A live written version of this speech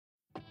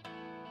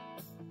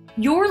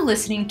You're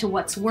listening to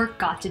What's Work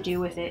Got to Do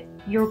with It,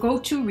 your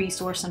go-to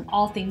resource on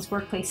all things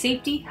workplace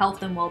safety,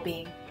 health, and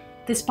well-being.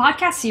 This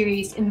podcast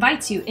series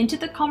invites you into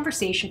the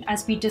conversation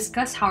as we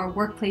discuss how our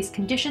workplace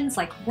conditions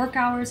like work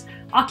hours,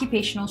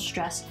 occupational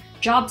stress,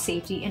 job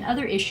safety, and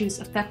other issues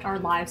affect our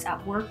lives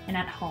at work and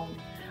at home.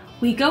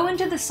 We go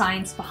into the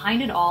science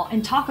behind it all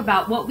and talk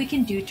about what we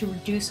can do to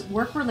reduce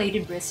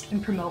work-related risk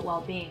and promote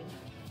well-being.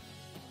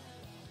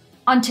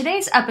 On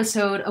today's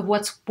episode of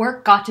What's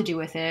Work Got to Do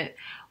with It,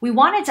 we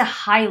wanted to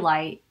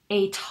highlight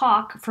a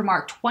talk from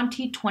our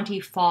 2020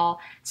 fall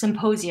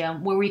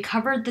symposium where we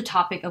covered the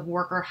topic of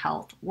worker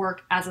health,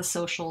 work as a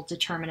social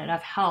determinant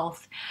of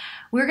health.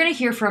 We're going to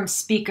hear from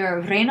speaker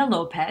Reyna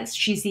Lopez.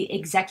 She's the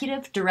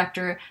Executive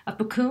Director of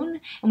PCUN,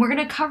 and we're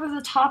going to cover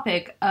the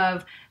topic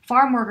of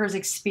Farmworkers'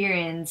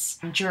 experience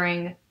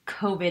during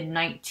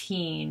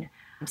COVID-19.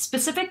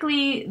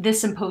 Specifically, this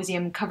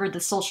symposium covered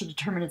the social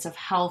determinants of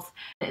health.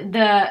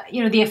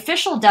 The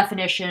official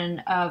definition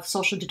of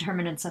social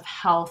determinants of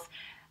health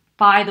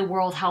by the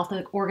World Health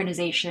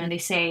Organization, they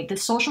say the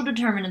social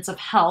determinants of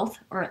health,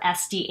 or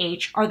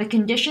SDH, are the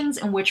conditions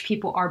in which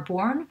people are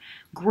born,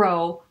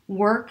 grow,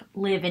 work,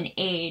 live, and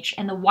age,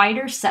 and the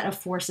wider set of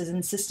forces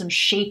and systems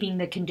shaping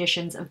the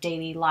conditions of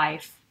daily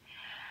life.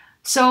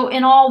 So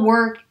in all,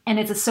 work and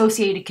its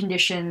associated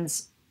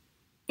conditions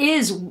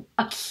is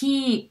a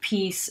key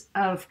piece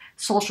of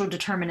social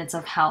determinants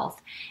of health,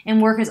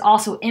 and work is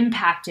also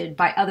impacted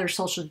by other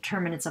social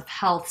determinants of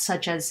health,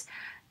 such as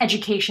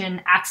education,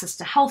 access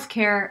to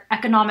healthcare,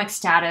 economic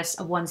status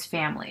of one's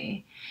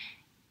family.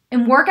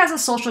 And work as a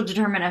social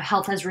determinant of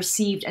health has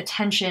received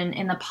attention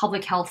in the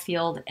public health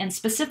field, and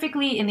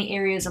specifically in the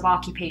areas of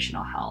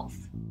occupational health.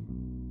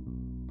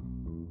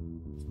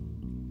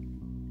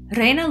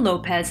 Reyna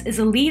Lopez is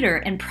a leader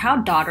and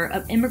proud daughter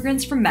of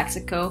immigrants from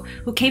Mexico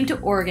who came to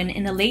Oregon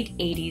in the late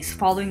 80s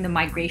following the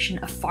migration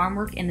of farm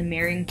work in the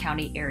Marion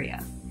County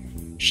area.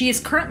 She is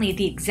currently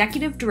the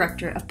Executive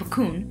Director of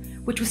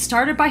PCUN, which was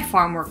started by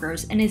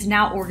Farmworkers and is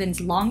now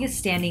Oregon's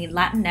longest-standing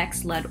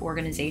Latinx-led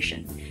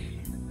organization.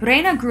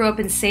 Reyna grew up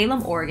in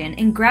Salem, Oregon,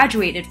 and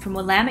graduated from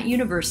Willamette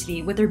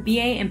University with her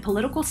BA in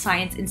Political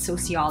Science and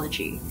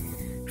Sociology.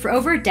 For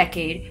over a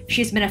decade,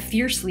 she has been a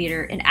fierce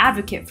leader and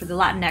advocate for the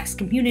Latinx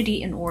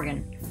community in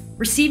Oregon,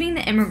 receiving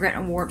the Immigrant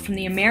Award from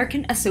the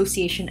American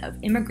Association of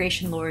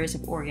Immigration Lawyers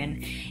of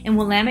Oregon and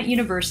Willamette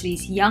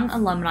University's Young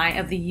Alumni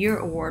of the Year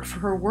Award for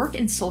her work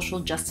in social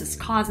justice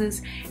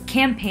causes,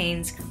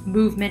 campaigns,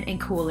 movement,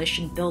 and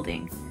coalition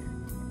building.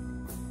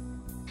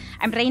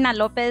 I'm Reyna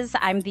Lopez.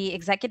 I'm the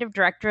Executive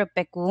Director of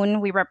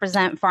PCUN. We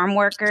represent farm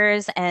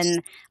workers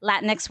and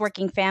Latinx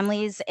working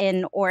families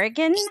in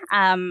Oregon.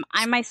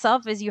 I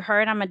myself, as you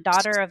heard, I'm a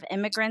daughter of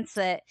immigrants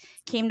that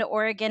came to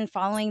Oregon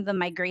following the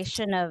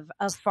migration of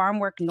farm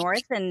work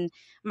north. And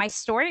my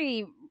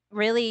story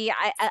really,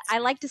 I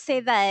like to say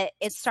that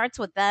it starts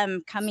with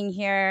them coming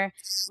here,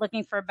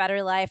 looking for a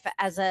better life.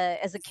 As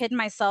a kid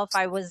myself,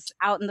 I was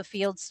out in the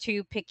fields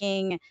too,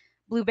 picking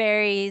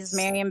blueberries,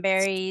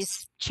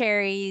 marionberries,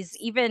 cherries,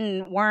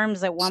 even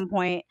worms at one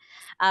point.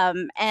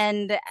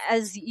 And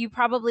as you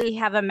probably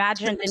have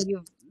imagined and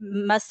you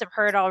must have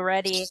heard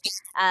already,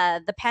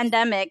 the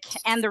pandemic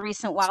and the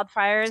recent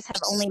wildfires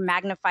have only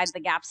magnified the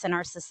gaps in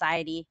our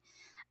society.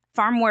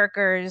 Farm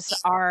workers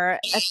are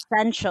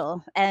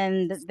essential,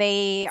 and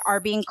they are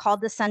being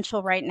called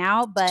essential right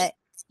now, but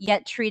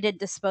yet treated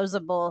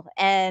disposable.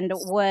 And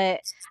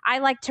what I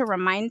like to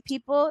remind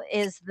people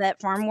is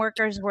that farm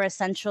workers were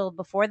essential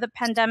before the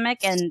pandemic,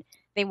 and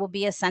they will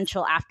be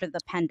essential after the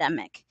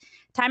pandemic.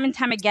 Time and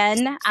time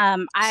again,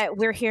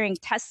 we're hearing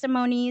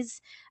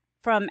testimonies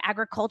from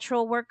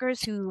agricultural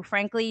workers who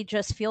frankly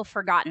just feel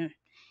forgotten.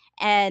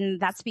 And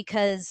that's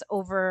because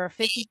over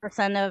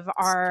 50% of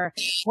our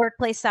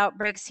workplace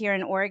outbreaks here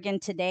in Oregon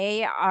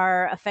today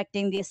are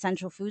affecting the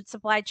essential food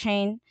supply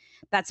chain.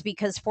 That's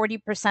because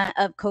 40%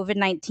 of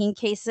COVID-19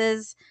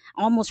 cases,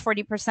 almost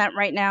 40%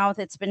 right now,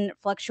 that's been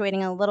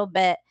fluctuating a little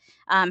bit,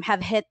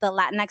 have hit the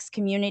Latinx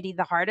community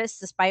the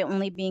hardest, despite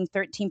only being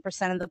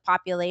 13% of the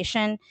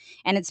population.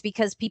 And it's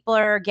because people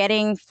are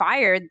getting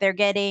fired. They're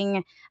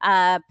getting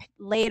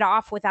laid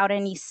off without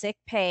any sick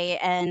pay.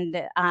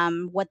 And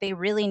what they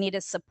really need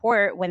is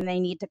support when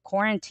they need to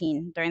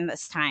quarantine during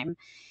this time.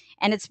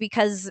 And it's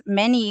because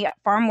many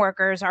farm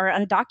workers are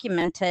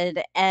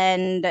undocumented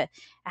and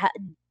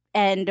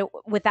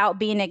without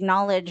being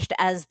acknowledged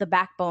as the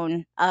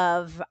backbone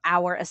of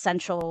our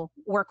essential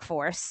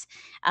workforce.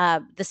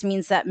 This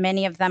means that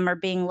many of them are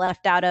being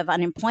left out of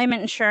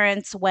unemployment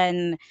insurance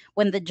when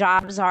the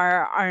jobs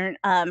aren't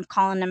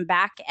calling them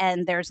back,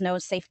 and there's no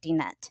safety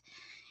net.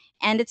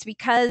 And it's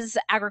because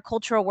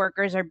agricultural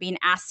workers are being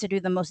asked to do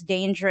the most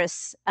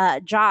dangerous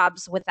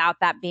jobs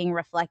without that being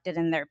reflected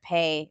in their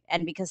pay.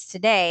 And because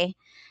today,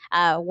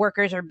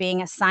 workers are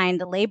being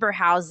assigned labor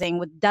housing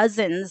with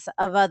dozens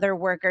of other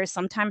workers,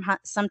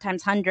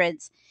 sometimes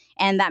hundreds,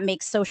 and that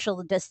makes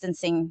social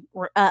distancing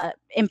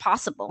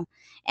impossible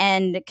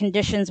and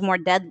conditions more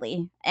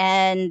deadly.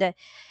 And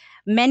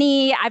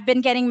I've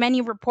been getting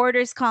many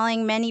reporters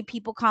calling, many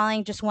people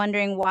calling, just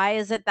wondering why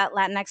is it that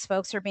Latinx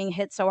folks are being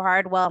hit so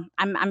hard? Well,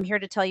 I'm here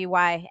to tell you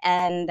why.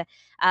 And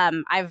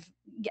I've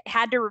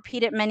had to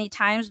repeat it many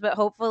times, but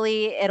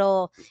hopefully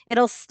it'll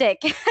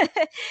stick.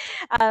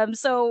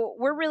 So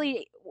we're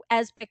really,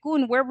 as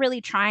PCUN, we're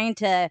really trying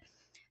to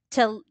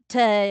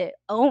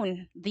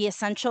own the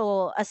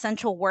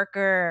essential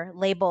worker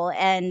label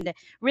and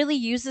really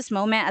use this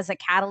moment as a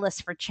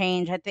catalyst for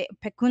change. I think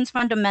PCUN's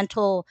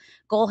fundamental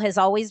goal has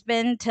always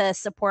been to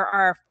support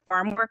our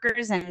farm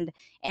workers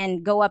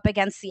and go up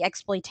against the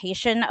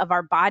exploitation of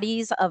our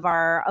bodies, of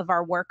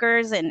our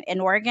workers in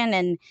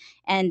Oregon,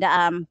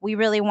 and we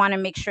really want to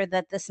make sure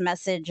that this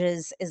message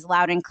is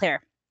loud and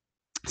clear.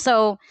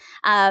 So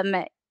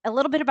a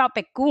little bit about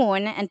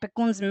PCUN and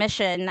PCUN's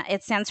mission.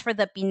 It stands for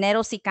the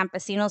Pineros y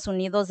Campesinos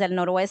Unidos del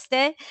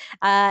Noroeste.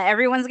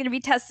 Everyone's going to be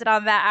tested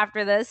on that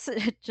after this.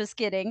 Just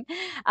kidding.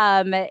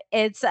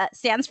 It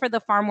stands for the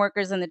farm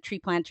workers and the tree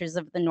planters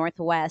of the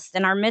Northwest.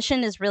 And our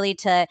mission is really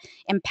to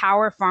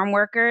empower farm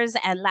workers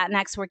and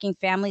Latinx working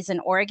families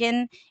in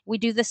Oregon. We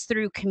do this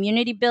through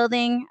community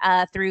building,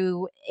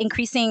 through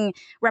increasing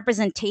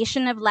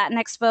representation of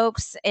Latinx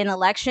folks in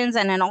elections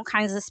and in all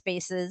kinds of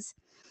spaces.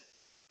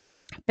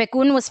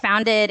 PCUN was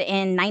founded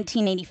in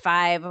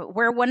 1985.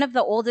 We're one of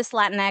the oldest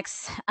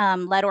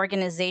Latinx-led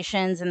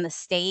organizations in the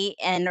state,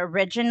 and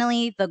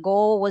originally the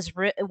goal was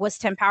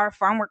to empower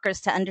farm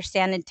workers to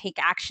understand and take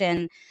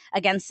action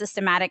against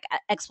systematic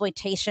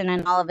exploitation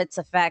and all of its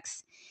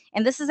effects.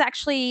 And this is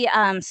actually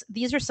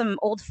these are some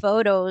old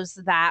photos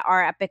that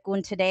are at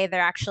PCUN today.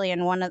 They're actually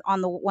in one of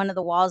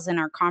the walls in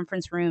our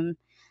conference room.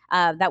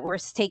 That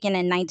was taken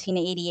in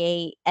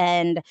 1988,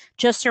 and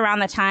just around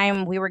the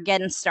time we were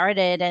getting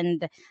started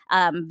and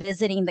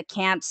visiting the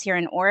camps here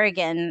in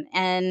Oregon.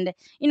 And,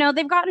 you know,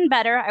 they've gotten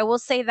better. I will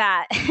say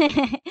that.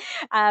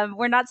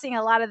 We're not seeing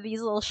a lot of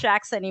these little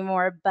shacks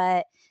anymore,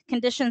 but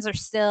conditions are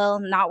still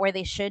not where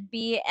they should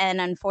be. And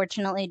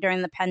unfortunately,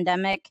 during the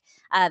pandemic,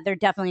 they're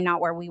definitely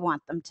not where we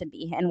want them to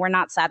be. And we're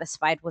not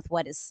satisfied with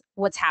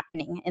what's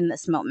happening in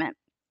this moment.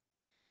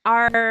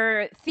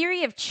 Our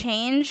theory of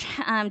change,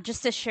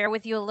 just to share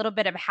with you a little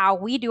bit of how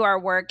we do our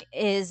work,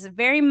 is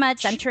very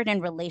much centered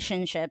in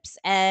relationships.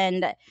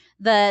 And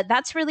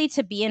that's really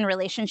to be in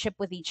relationship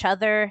with each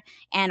other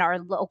and our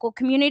local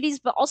communities,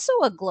 but also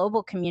a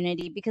global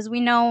community, because we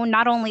know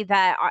not only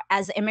that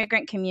as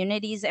immigrant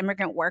communities,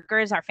 immigrant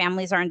workers, our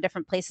families are in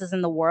different places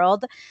in the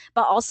world,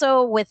 but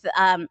also with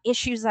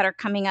issues that are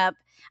coming up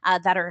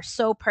that are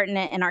so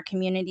pertinent in our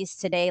communities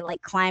today,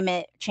 like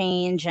climate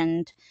change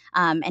and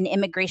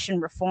immigration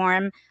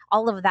reform.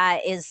 All of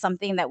that is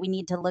something that we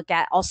need to look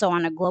at also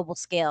on a global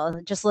scale.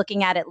 Just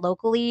looking at it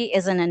locally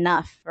isn't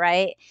enough,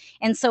 right?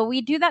 And so we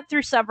do that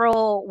through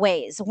several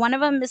ways. One of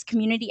them is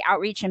community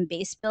outreach and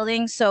base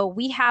building. So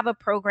we have a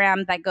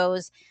program that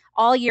goes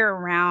all year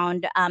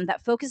round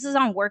that focuses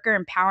on worker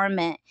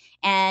empowerment.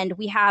 And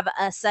we have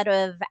a set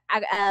of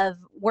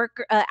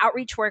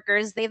outreach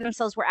workers. They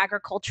themselves were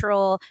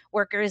agricultural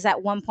workers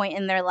at one point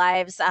in their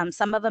lives.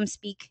 Some of them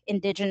speak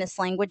indigenous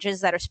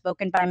languages that are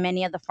spoken by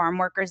many of the farm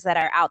workers that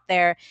are out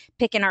there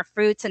picking our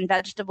fruits and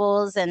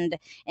vegetables and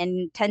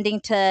tending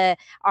to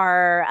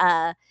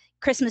our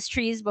Christmas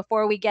trees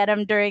before we get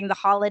them during the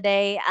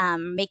holiday,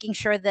 making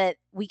sure that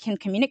we can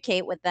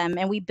communicate with them.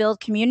 And we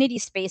build community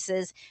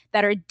spaces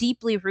that are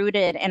deeply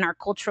rooted in our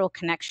cultural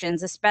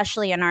connections,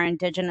 especially in our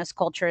indigenous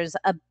cultures.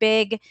 A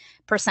big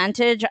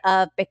percentage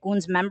of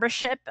PCUN's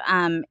membership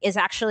is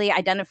actually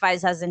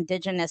identifies as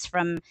indigenous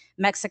from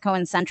Mexico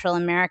and Central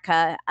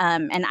America.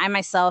 And I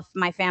myself,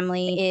 my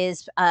family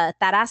is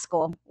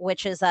Tarasco,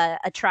 which is a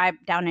tribe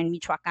down in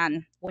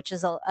Michoacan, which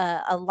is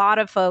a lot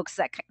of folks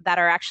that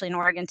are actually in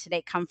Oregon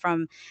today come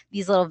from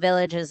these little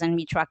villages in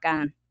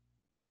Michoacan.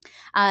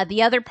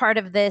 The other part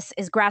of this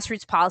is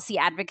grassroots policy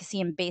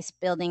advocacy and base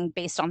building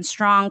based on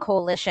strong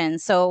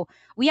coalitions. So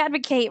we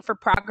advocate for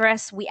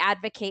progress. We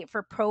advocate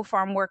for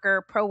pro-farm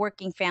worker,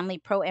 pro-working family,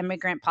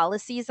 pro-immigrant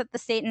policies at the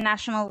state and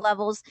national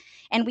levels.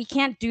 And we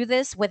can't do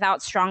this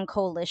without strong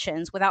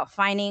coalitions, without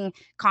finding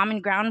common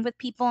ground with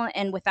people,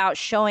 and without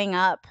showing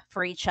up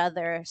for each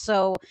other.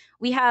 So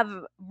we have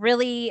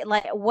really,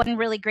 like, one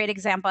really great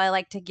example I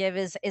like to give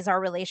is our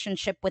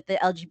relationship with the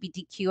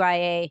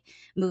LGBTQIA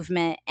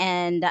movement.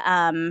 And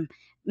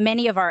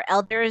many of our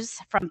elders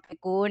from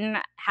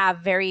PCUN have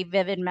very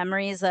vivid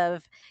memories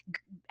of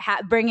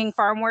bringing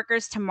farm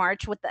workers to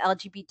march with the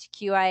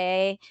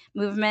LGBTQIA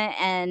movement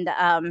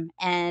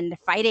and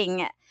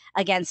fighting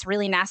against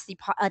really nasty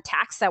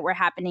attacks that were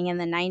happening in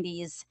the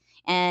 90s.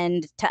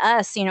 And to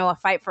us, you know, a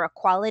fight for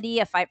equality,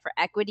 a fight for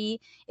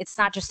equity, it's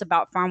not just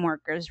about farm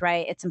workers,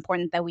 right? It's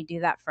important that we do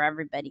that for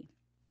everybody.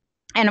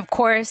 And of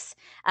course,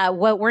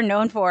 what we're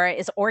known for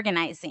is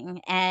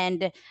organizing.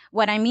 And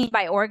what I mean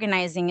by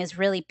organizing is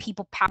really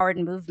people-powered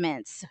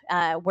movements,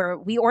 where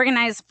we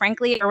organize,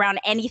 frankly, around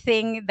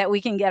anything that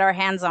we can get our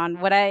hands on.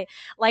 What I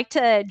like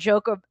to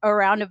joke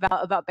around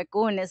about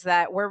PCUN is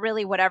that we're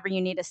really whatever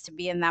you need us to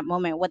be in that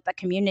moment, what the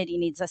community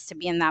needs us to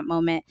be in that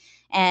moment.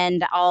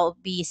 And I'll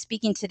be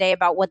speaking today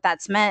about what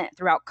that's meant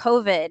throughout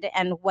COVID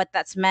and what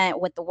that's meant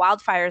with the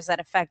wildfires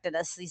that affected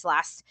us these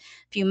last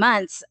few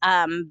months.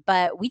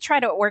 But we try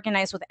to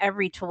organize with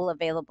every tool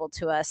available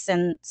to us.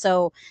 And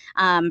so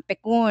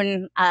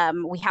PCUN,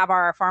 we have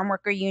our farm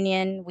worker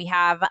union, we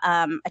have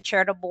a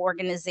charitable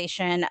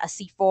organization, a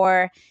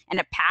C4, and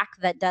a PAC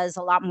that does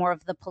a lot more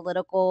of the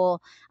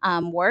political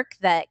work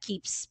that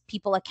keeps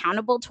people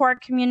accountable to our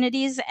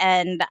communities.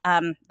 And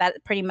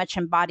that pretty much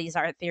embodies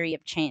our theory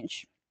of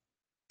change.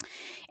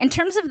 In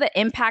terms of the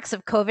impacts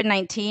of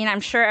COVID-19,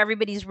 I'm sure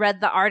everybody's read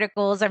the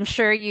articles. I'm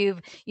sure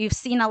you've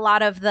seen a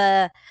lot of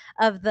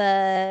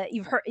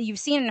you've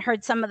seen and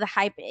heard some of the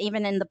hype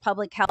even in the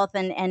public health,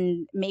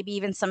 and maybe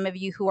even some of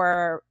you who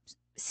are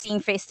seeing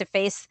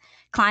face-to-face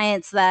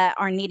clients that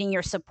are needing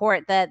your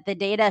support, that the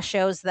data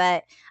shows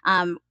that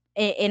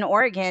in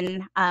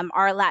Oregon,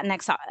 our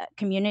Latinx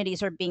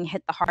communities are being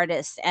hit the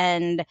hardest.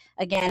 And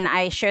again,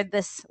 I shared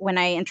this when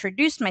I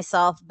introduced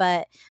myself,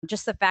 but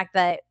just the fact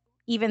that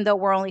even though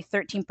we're only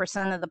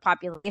 13% of the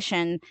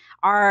population,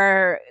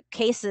 our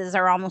cases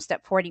are almost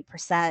at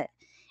 40%.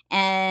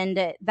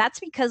 And that's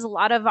because a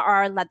lot of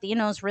our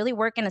Latinos really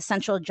work in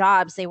essential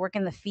jobs. They work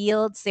in the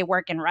fields, they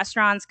work in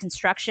restaurants,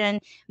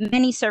 construction,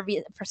 many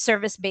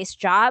service-based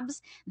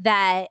jobs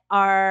that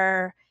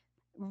are,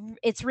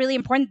 it's really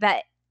important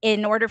that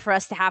in order for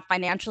us to have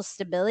financial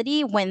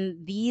stability, when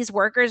these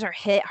workers are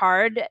hit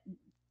hard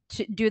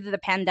due to the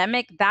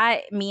pandemic,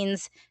 that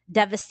means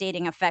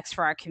devastating effects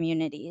for our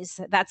communities.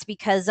 That's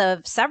because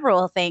of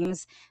several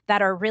things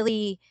that are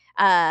really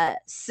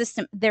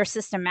they're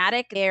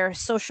systematic, they're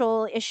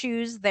social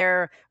issues,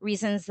 they're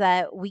reasons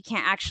that we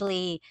can't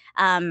actually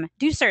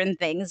do certain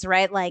things,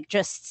 right? Like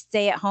just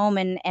stay at home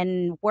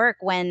and work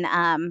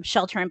when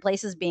shelter in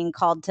place is being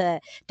called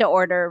to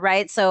order,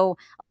 right? So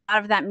a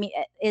lot of that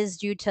is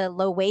due to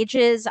low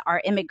wages,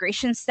 our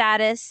immigration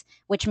status,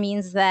 which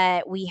means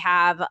that we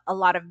have a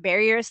lot of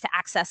barriers to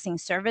accessing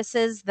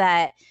services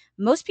that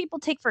most people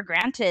take for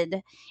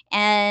granted.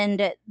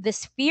 And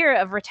this fear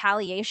of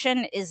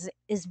retaliation is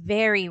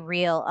very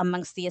real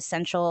amongst the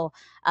essential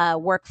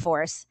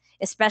workforce,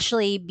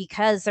 especially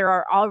because there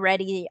are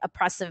already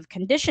oppressive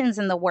conditions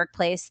in the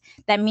workplace.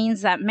 That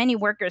means that many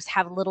workers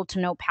have little to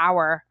no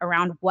power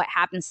around what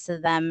happens to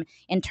them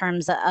in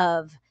terms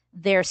of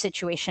their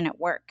situation at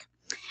work.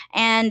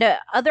 And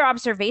other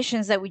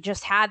observations that we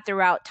just had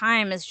throughout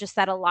time is just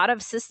that a lot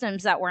of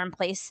systems that were in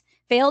place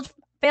failed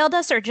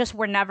us, or just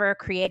were never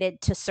created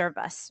to serve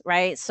us,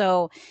 right?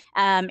 So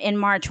in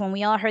March, when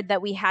we all heard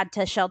that we had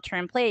to shelter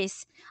in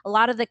place, a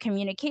lot of the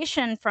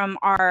communication from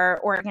our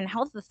Oregon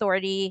Health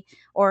Authority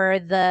or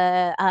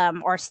the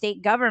or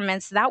state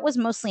governments, that was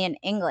mostly in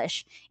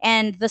English.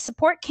 And the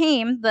support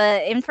came,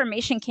 the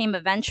information came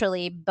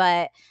eventually,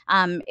 but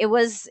it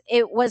was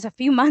a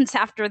few months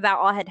after that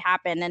all had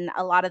happened and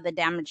a lot of the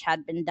damage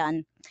had been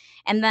done.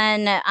 And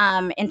then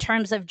in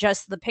terms of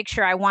just the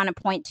picture I want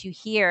to point to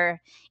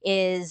here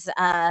is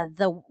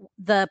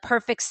the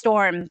perfect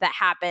storm that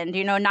happened,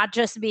 you know, not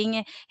just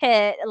being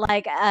hit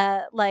like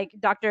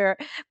Dr.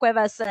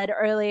 Cuevas said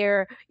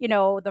earlier, you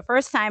know, the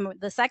first time,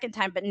 the second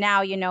time, but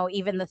now, you know,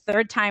 even the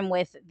third time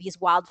with these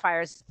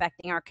wildfires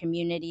affecting our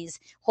communities,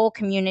 whole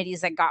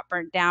communities that got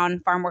burnt down,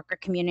 farm worker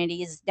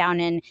communities down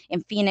in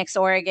Phoenix,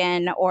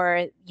 Oregon,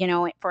 or, you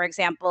know, for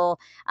example,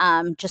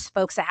 just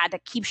folks that had to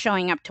keep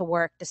showing up to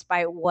work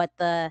despite what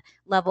the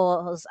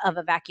levels of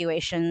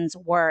evacuations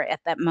were at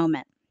that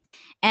moment.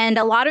 And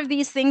a lot of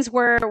these things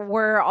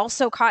were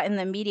also caught in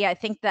the media. I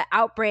think the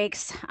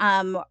outbreaks,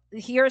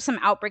 here are some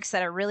outbreaks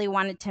that I really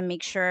wanted to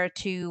make sure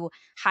to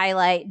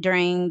highlight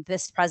during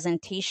this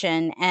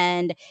presentation.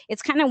 And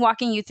it's kind of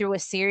walking you through a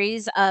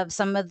series of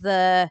some of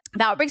the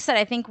outbreaks that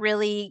I think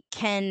really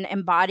can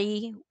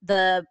embody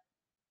the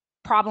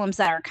problems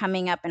that are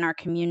coming up in our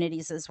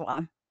communities as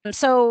well.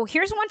 So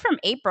here's one from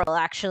April,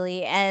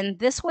 actually, and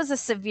this was a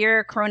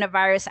severe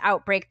coronavirus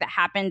outbreak that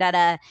happened at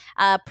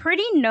a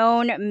pretty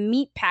known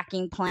meat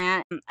packing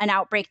plant, an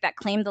outbreak that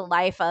claimed the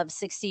life of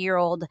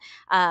 60-year-old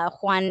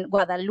Juan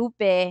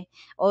Guadalupe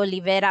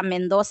Olivera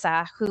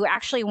Mendoza, who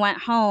actually went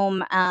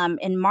home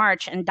in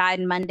March and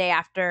died the Monday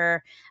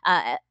after,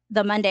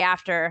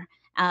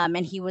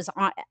 and he was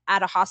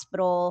at a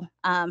hospital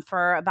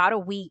for about a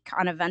week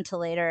on a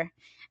ventilator.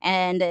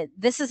 And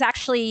this is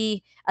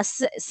actually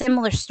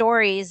similar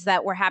stories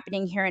that were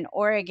happening here in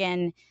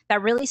Oregon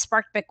that really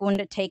sparked PCUN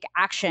to take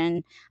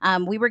action.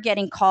 We were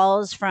getting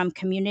calls from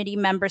community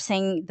members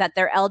saying that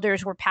their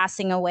elders were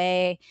passing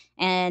away,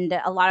 and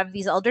a lot of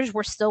these elders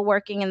were still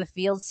working in the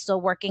fields,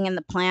 still working in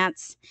the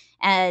plants.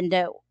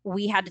 And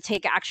we had to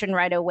take action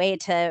right away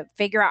to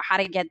figure out how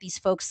to get these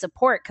folks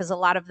support, because a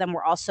lot of them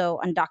were also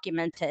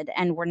undocumented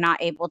and were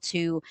not able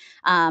to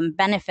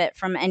benefit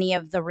from any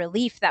of the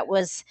relief that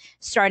was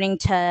starting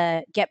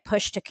to get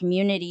pushed to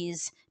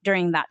communities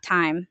during that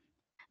time.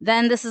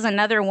 Then this is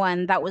another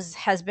one that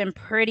has been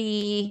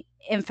pretty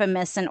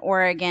infamous in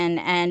Oregon,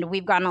 and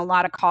we've gotten a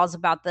lot of calls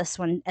about this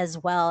one as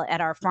well at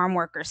our Farm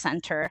Worker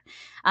Center.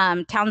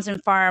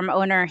 Townsend Farm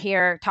owner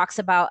here talks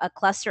about a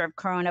cluster of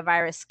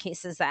coronavirus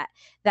cases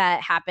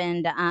that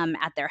happened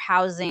at their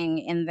housing,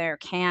 in their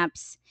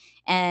camps.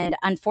 And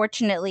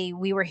unfortunately,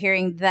 we were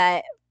hearing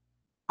that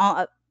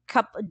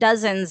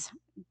dozens,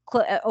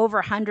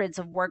 over hundreds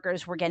of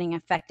workers were getting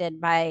affected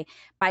by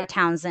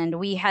Townsend.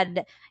 We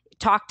had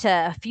talked to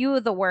a few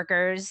of the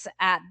workers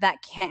at that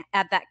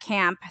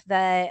camp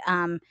that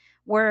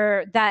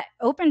that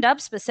opened up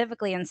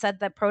specifically and said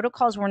that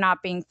protocols were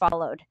not being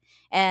followed,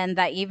 and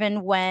that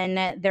even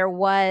when there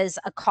was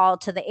a call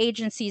to the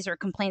agencies or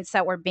complaints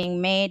that were being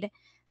made,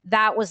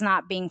 that was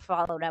not being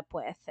followed up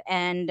with.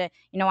 And,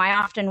 I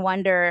often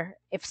wonder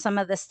if some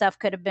of this stuff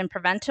could have been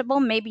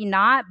preventable, maybe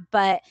not,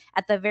 but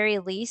at the very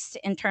least,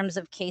 in terms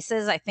of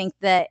cases, I think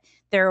that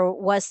there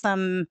was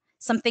some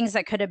things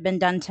that could have been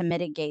done to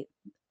mitigate.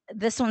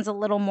 This one's a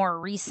little more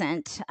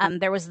recent.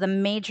 There was the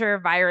major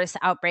virus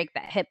outbreak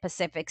that hit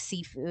Pacific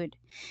Seafood,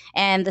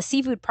 and the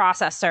seafood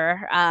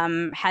processor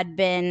had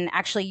been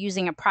actually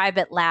using a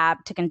private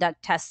lab to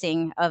conduct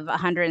testing of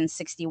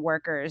 160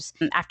 workers.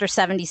 After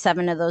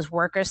 77 of those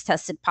workers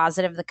tested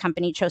positive, the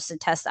company chose to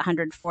test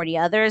 140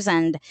 others,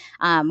 and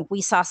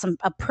we saw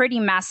a pretty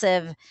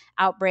massive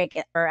outbreak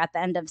at the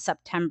end of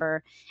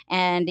September.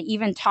 And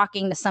even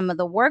talking to some of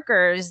the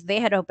workers, they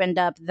had opened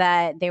up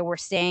that they were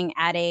staying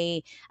at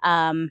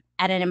an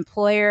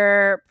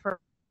employer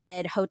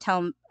provided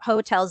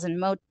hotels and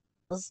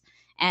motels,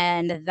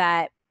 and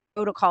that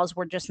protocols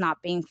were just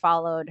not being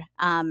followed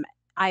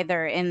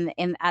either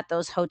at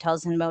those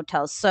hotels and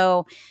motels.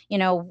 So,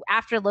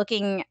 after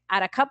looking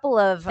at a couple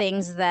of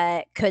things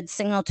that could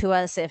signal to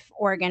us if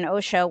Oregon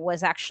OSHA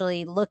was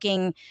actually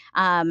looking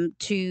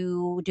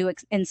to do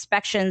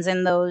inspections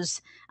in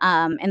those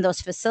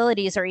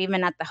facilities or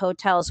even at the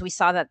hotels, we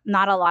saw that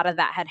not a lot of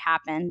that had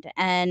happened.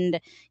 And,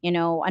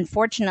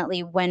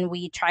 unfortunately, when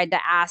we tried to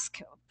ask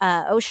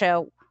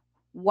OSHA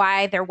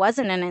why there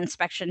wasn't an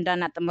inspection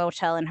done at the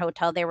motel and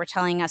hotel, they were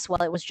telling us,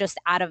 well, it was just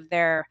out of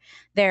their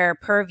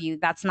purview.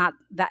 That's not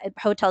that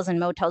hotels and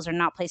motels are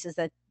not places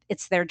that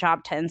it's their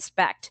job to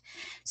inspect.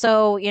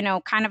 So,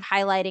 kind of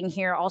highlighting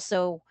here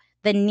also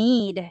the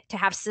need to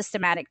have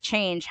systematic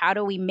change. How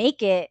do we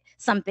make it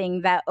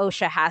something that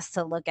OSHA has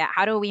to look at?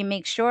 How do we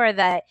make sure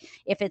that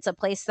if it's a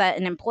place that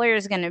an employer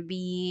is going to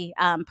be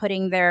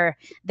putting their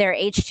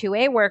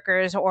H-2A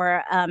workers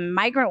or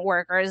migrant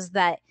workers,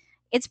 that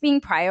it's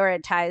being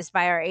prioritized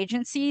by our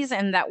agencies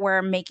and that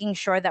we're making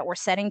sure that we're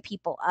setting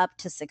people up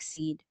to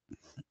succeed.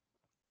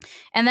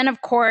 And then,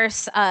 of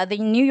course, the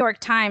New York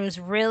Times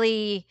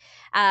really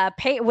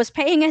was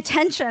paying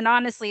attention.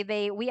 Honestly,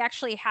 we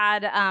actually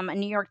had a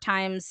New York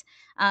Times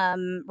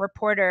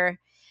reporter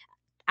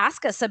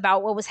ask us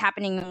about what was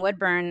happening in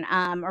Woodburn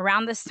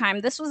around this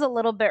time. This was a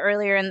little bit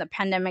earlier in the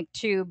pandemic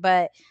too,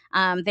 but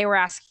they were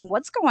asking,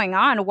 what's going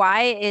on?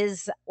 Why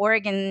is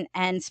Oregon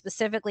and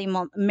specifically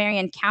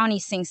Marion County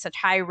seeing such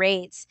high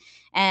rates?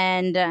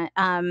 And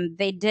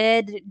they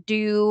did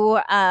do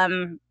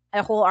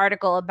a whole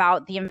article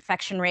about the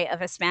infection rate of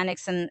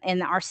Hispanics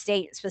in our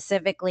state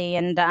specifically,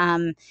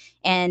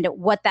 and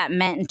what that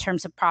meant in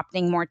terms of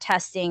prompting more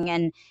testing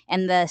and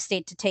the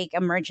state to take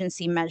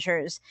emergency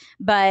measures.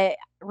 But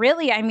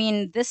really, I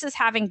mean, this is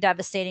having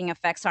devastating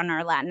effects on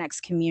our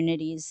Latinx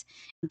communities.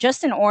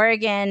 Just in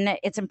Oregon,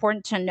 it's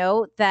important to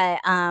note that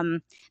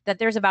that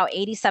there's about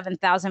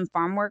 87,000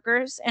 farm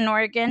workers in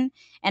Oregon.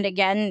 And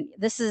again,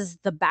 this is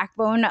the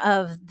backbone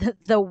of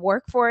the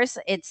workforce.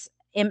 It's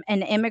an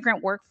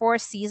immigrant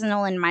workforce,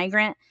 seasonal and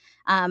migrant.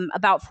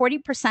 About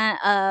 40%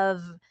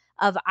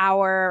 of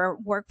our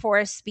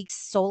workforce speaks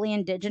solely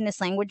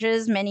indigenous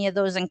languages. Many of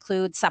those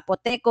include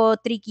Zapoteco,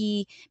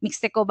 Triqui,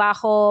 Mixteco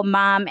Bajo,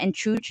 Mam, and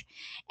Chuch.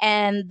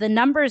 And the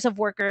numbers of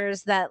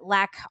workers that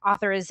lack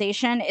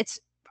authorization, it's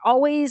a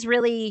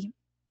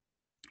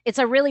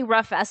really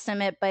rough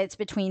estimate, but it's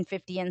between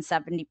 50 and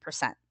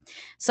 70%.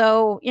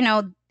 So,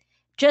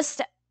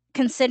 just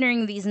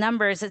considering these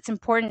numbers, it's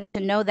important to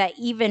know that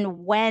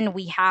even when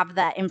we have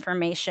that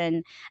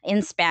information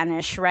in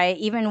Spanish, right?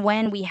 Even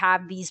when we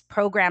have these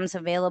programs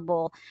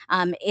available,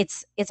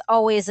 it's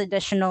always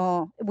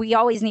additional. We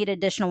always need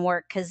additional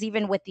work, because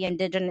even with the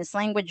indigenous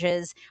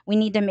languages, we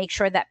need to make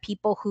sure that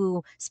people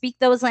who speak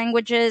those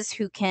languages,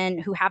 who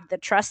have the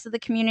trust of the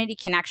community,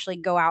 can actually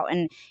go out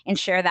and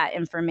share that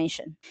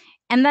information.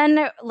 And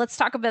then let's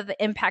talk about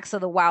the impacts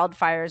of the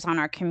wildfires on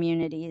our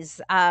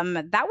communities.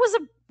 That was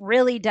a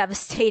really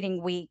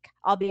devastating week,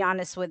 I'll be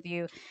honest with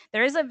you.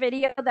 There is a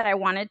video that I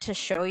wanted to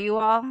show you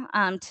all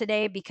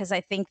today because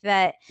I think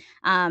that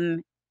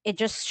it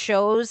just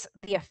shows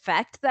the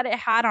effect that it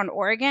had on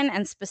Oregon,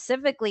 and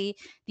specifically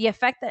the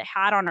effect that it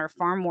had on our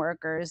farm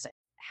workers.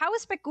 How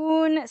is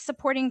PCUN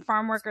supporting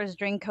farm workers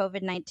during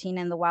COVID-19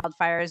 and the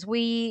wildfires?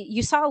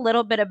 You saw a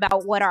little bit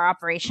about what our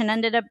operation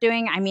ended up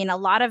doing. I mean, a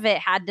lot of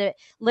it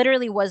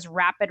literally was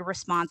rapid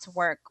response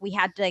work. We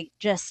had to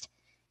just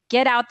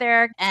get out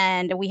there,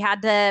 and we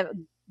had to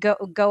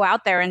go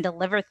out there and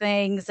deliver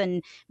things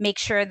and make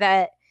sure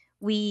that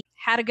we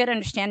had a good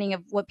understanding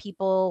of what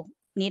people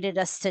needed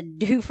us to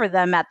do for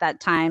them at that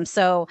time.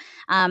 So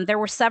there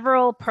were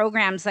several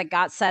programs that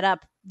got set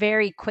up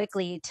very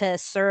quickly to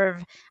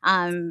serve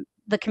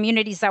the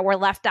communities that were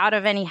left out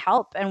of any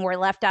help and were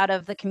left out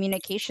of the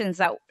communications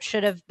that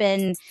should have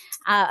been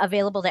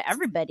available to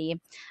everybody.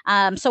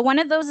 So one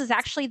of those is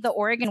actually the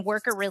Oregon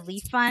Worker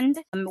Relief Fund,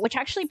 which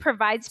actually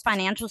provides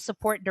financial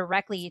support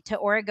directly to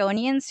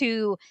Oregonians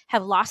who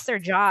have lost their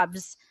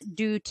jobs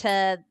due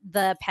to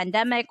the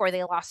pandemic, or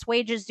they lost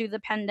wages due to the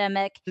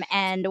pandemic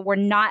and were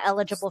not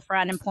eligible for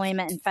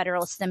unemployment and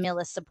federal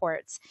stimulus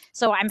supports.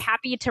 So I'm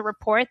happy to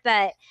report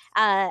that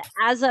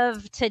as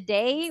of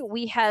today,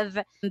 we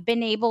have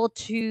been able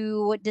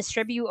to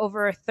distribute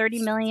over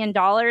 $30 million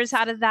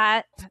out of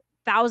that,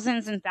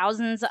 thousands and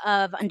thousands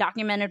of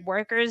undocumented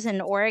workers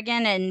in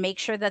Oregon, and make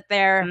sure that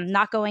they're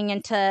not going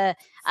into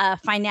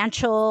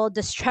financial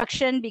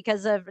destruction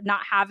because of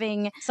not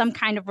having some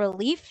kind of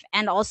relief.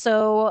 And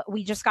also,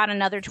 we just got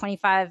another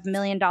 $25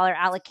 million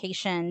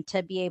allocation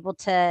to be able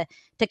to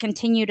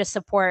continue to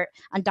support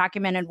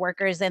undocumented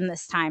workers in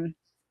this time.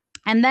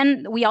 And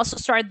then we also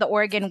started the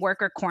Oregon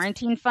Worker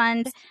Quarantine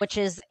Fund, which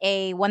is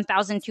a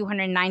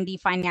 $1,290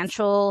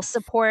 financial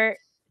support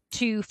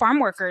to farm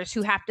workers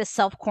who have to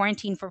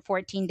self-quarantine for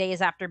 14 days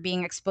after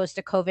being exposed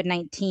to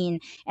COVID-19.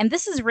 And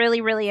this is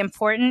really, really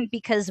important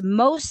because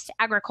most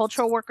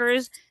agricultural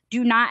workers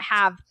do not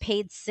have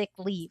paid sick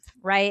leave,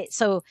 right?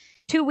 So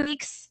 2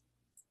 weeks,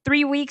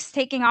 3 weeks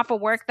taking off of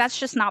work, that's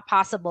just not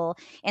possible.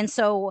 And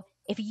so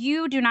if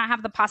you do not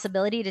have the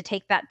possibility to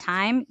take that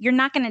time, you're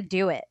not going to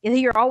do it.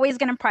 You're always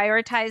going to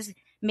prioritize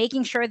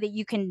making sure that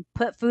you can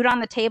put food on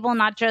the table,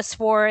 not just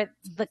for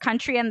the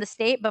country and the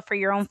state, but for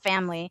your own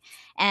family.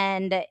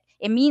 And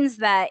it means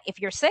that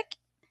if you're sick,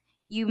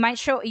 you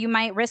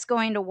might risk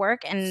going to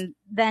work, and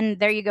then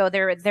there you go.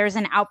 There's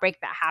an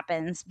outbreak that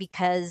happens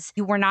because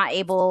you were not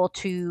able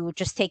to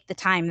just take the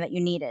time that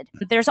you needed.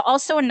 There's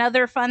also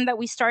another fund that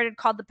we started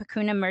called the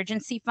PCUN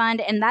Emergency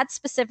Fund, and that's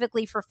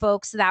specifically for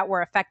folks that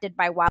were affected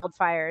by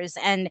wildfires.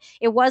 And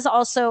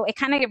it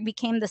kind of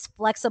became this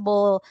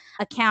flexible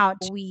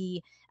account.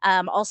 We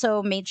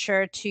also made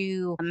sure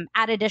to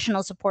add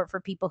additional support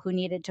for people who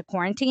needed to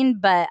quarantine,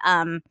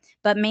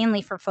 but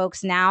mainly for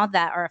folks now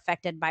that are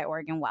affected by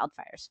Oregon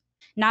wildfires.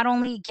 Not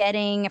only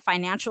getting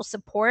financial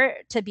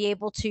support to be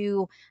able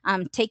to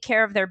take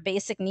care of their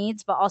basic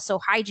needs, but also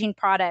hygiene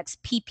products,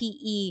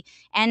 PPE,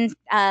 and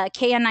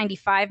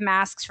KN95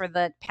 masks for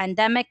the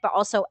pandemic, but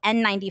also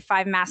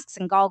N95 masks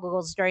and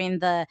goggles during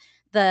the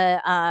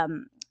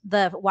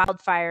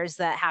wildfires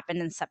that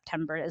happened in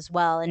September as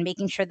well, and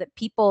making sure that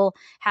people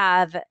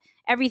have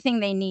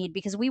everything they need,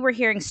 because we were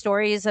hearing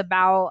stories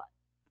about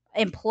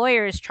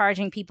employers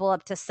charging people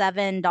up to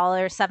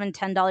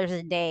 $10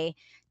 a day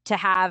to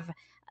have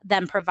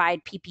them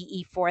provide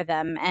PPE for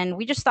them. And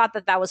we just thought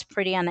that that was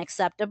pretty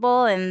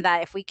unacceptable, and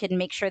that if we could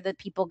make sure that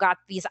people got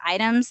these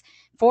items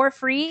for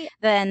free,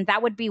 then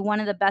that would be one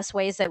of the best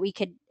ways that we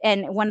could,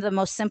 and one of the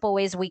most simple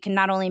ways we can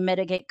not only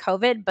mitigate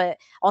COVID, but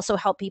also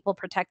help people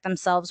protect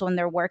themselves when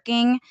they're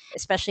working,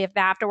 especially if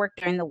they have to work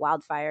during the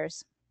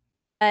wildfires.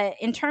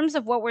 In terms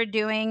of what we're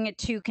doing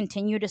to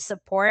continue to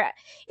support,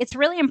 it's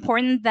really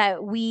important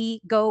that we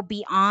go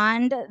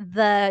beyond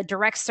the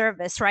direct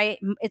service, right?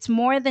 It's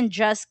more than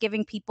just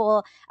giving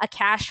people a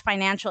cash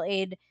financial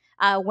aid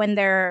when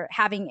they're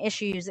having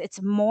issues.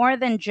 It's more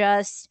than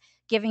just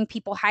giving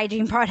people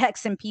hygiene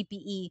products and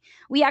PPE.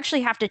 We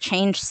actually have to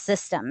change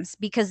systems,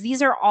 because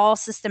these are all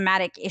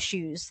systematic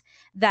issues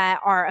that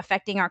are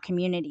affecting our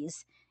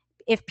communities.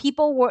 If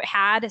people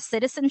had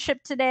citizenship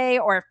today,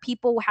 or if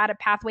people had a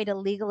pathway to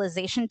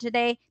legalization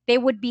today, they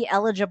would be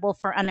eligible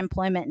for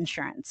unemployment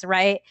insurance,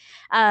 right?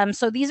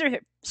 So these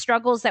are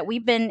struggles that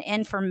we've been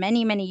in for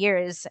many, many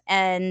years.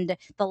 And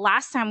the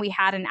last time we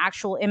had an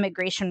actual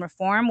immigration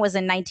reform was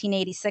in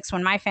 1986,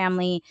 when my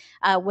family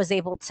was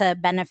able to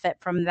benefit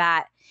from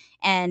that.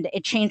 And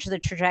it changed the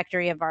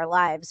trajectory of our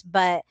lives.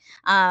 But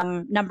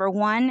number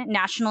one,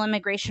 national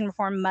immigration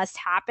reform must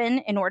happen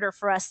in order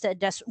for us to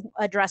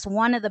address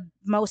one of the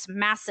most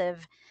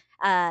massive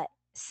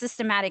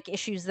systematic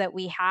issues that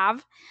we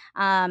have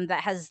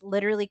that has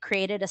literally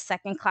created a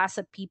second class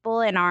of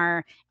people in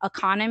our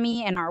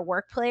economy and our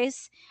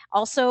workplace.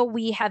 Also,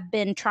 we have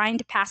been trying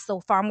to pass the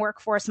Farm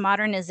Workforce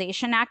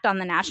Modernization Act on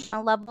the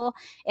national level.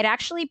 It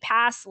actually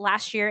passed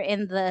last year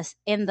in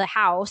the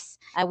House.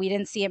 We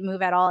didn't see it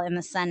move at all in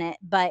the Senate,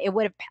 but it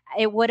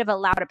would have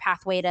allowed a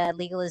pathway to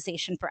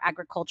legalization for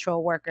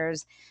agricultural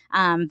workers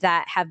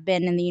that have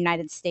been in the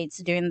United States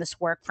doing this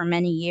work for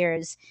many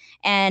years.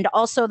 And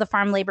also the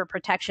Farm Labor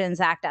Protections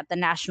Act at the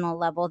national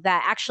level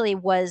that actually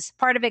was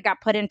part of it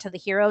got put into the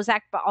HEROES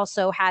Act, but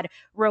also had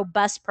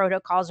robust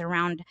protocols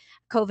around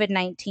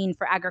COVID-19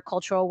 for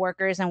agricultural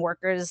workers and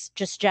workers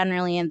just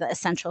generally in the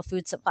essential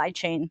food supply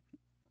chain.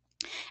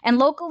 And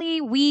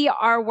locally, we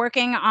are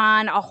working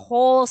on a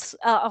whole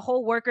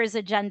workers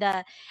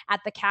agenda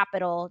at the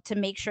Capitol to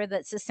make sure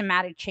that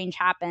systematic change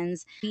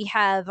happens. We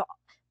have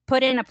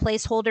put in a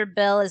placeholder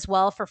bill as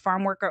well for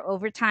farm worker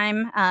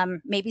overtime.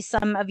 Maybe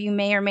some of you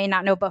may or may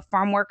not know, but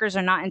farm workers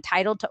are not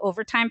entitled to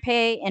overtime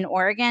pay in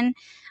Oregon,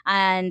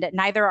 and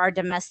neither are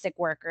domestic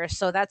workers.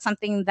 So that's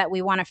something that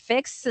we want to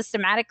fix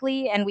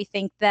systematically. And we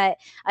think that,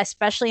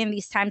 especially in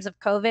these times of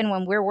COVID,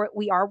 when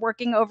we are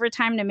working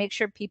overtime to make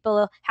sure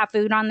people have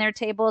food on their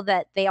table,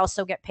 that they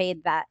also get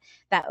paid that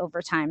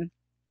overtime.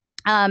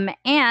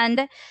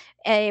 And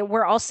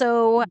we're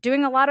also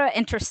doing a lot of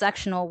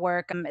intersectional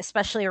work,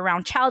 especially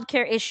around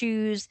childcare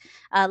issues,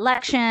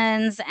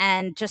 elections,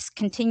 and just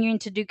continuing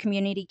to do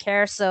community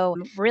care. So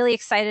I'm really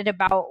excited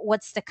about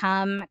what's to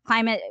come,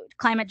 climate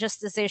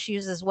justice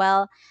issues as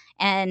well.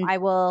 And I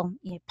will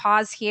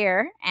pause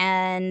here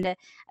and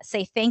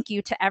say thank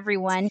you to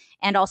everyone.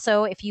 And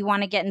also, if you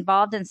want to get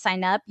involved and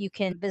sign up, you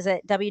can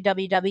visit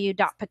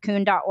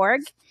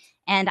www.pcun.org,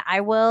 and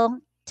I will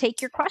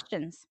take your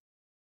questions.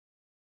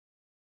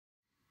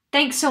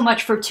 Thanks so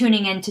much for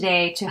tuning in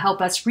today to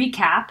help us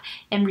recap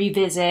and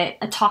revisit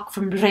a talk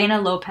from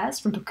Reyna Lopez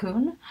from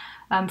PCUN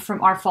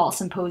from our fall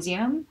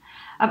symposium.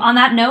 On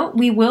that note,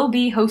 we will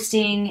be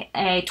hosting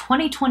a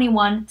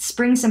 2021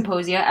 Spring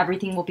Symposia.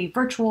 Everything will be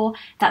virtual.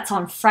 That's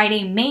on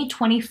Friday, May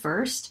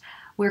 21st.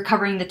 We're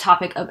covering the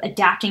topic of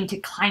adapting to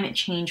climate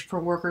change for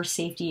worker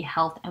safety,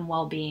 health, and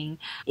well-being.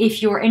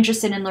 If you're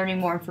interested in learning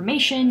more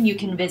information, you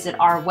can visit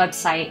our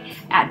website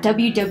at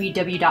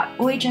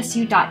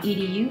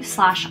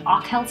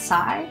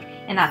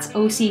www.ohsu.edu/OCHealthSci, and that's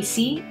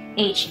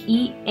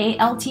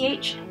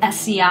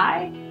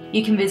OCCHEALTHSCI.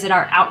 You can visit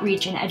our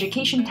Outreach and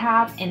Education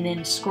tab and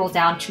then scroll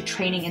down to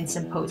Training and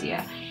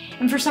Symposia.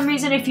 And for some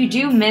reason, if you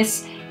do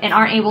miss and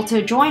aren't able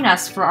to join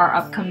us for our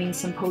upcoming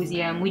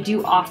symposium, we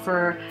do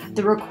offer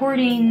the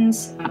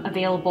recordings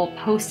available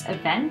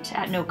post-event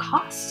at no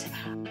cost.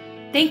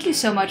 Thank you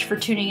so much for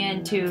tuning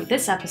in to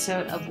this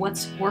episode of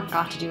What's Work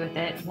Got to Do With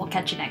It. We'll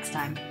catch you next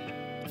time.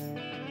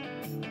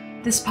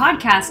 This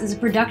podcast is a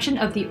production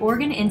of the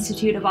Oregon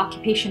Institute of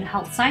Occupational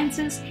Health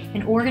Sciences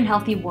and Oregon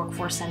Healthy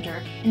Workforce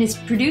Center, and is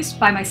produced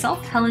by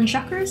myself, Helen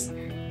Schuckers,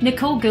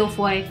 Nicole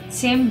Guilfoy,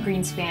 Sam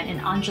Greenspan,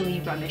 and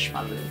Anjali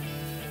Ramesh-Babu.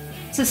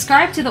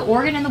 Subscribe to the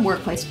Oregon in the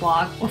Workplace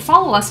blog or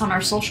follow us on our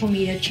social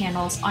media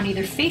channels on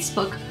either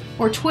Facebook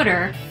or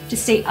Twitter to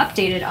stay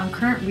updated on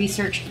current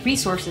research,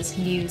 resources,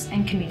 news,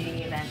 and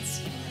community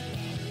events.